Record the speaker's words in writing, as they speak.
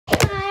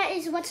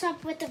what's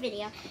up with the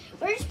video.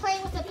 We're just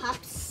playing with the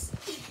pups.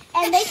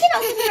 And they can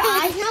open their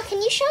eyes now.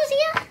 Can you show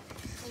Zia?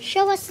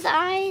 Show us the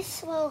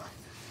eyes. Well,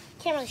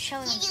 can't really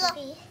show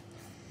them.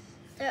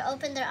 They're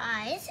open their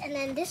eyes. And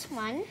then this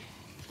one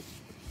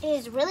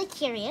is really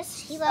curious.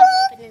 He loves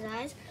to open his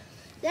eyes.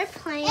 They're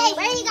playing. Hey,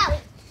 where are you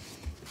going?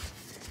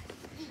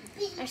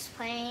 They're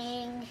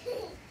playing.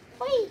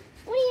 Wait,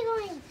 where are you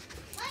going?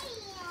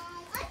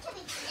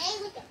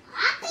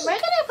 We're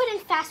gonna put in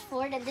fast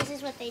forward, and this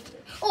is what they do.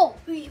 Oh,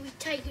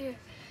 tiger.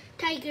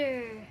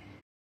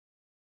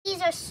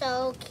 These are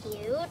so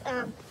cute.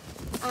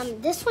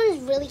 This one is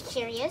really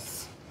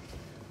curious.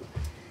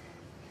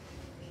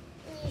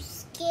 You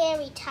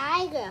scary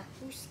tiger.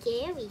 You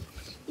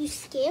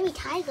scary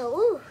tiger.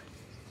 Ooh.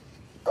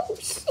 Oh,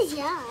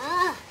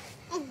 yeah.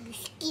 You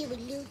scary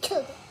little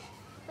tiger.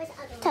 Where's the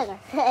other one? Tiger.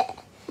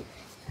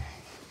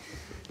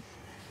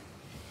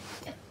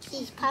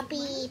 He's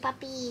puppy.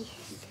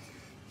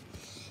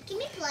 Can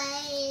we play?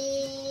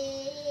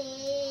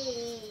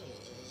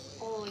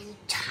 Oh, you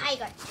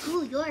tiger.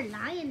 Ooh, you're a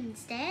lion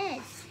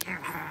instead. Wait,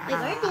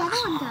 where'd the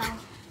other one go?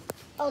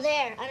 Oh,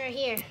 there, under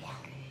here.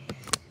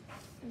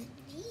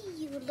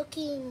 You're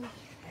looking.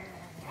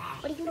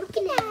 What are you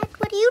looking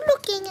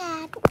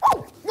at?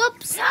 Oh,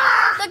 whoops.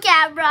 The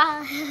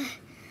camera.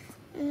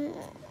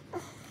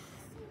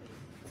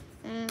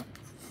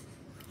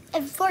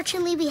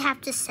 Unfortunately, we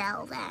have to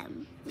sell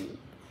them.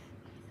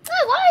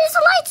 Hey, why is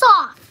the lights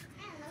off?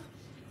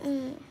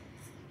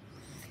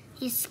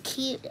 He's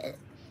cute.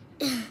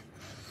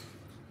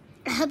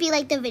 I hope you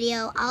liked the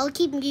video. I'll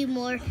keep you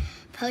more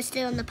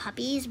posted on the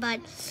puppies,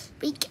 but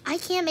I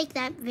can't make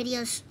that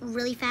videos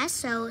really fast,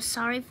 so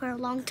sorry for a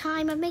long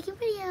time of making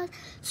videos.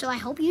 So I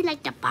hope you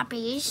like the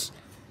puppies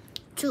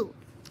too.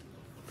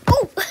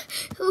 Oh!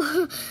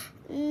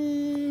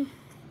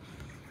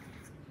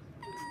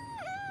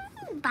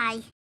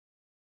 Bye.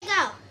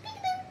 Go.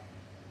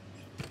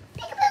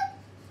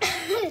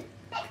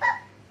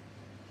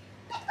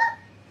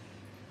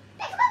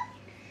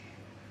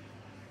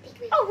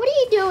 Oh, what are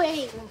you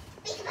doing?